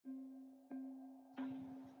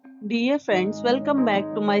Dear friends, welcome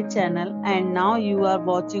back to my channel and now you are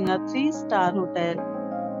watching a 3-star hotel.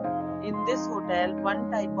 In this hotel,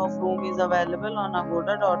 one type of room is available on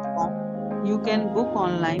agoda.com. You can book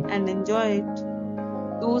online and enjoy it.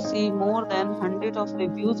 To see more than 100 of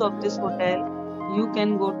reviews of this hotel, you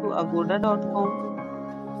can go to agoda.com.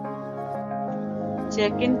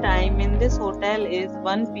 Check-in time in this hotel is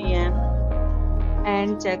 1 p.m.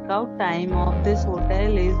 and check-out time of this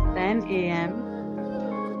hotel is 10 a.m.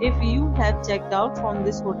 If you have checked out from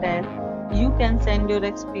this hotel, you can send your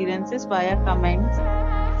experiences via comments.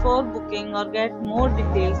 For booking or get more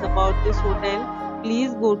details about this hotel,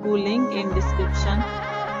 please go to link in description.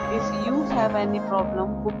 If you have any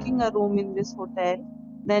problem booking a room in this hotel,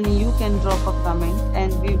 then you can drop a comment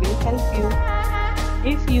and we will help you.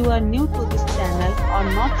 If you are new to this channel or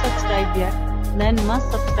not subscribed yet, then must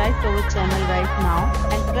subscribe to our channel right now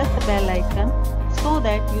and press the bell icon so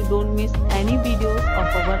that you don't miss any videos of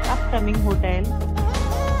our upcoming hotel.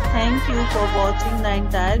 Thank you for watching the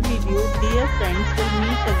entire video. Dear friends, we'll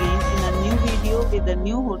meet again in a new video with a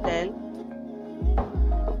new hotel.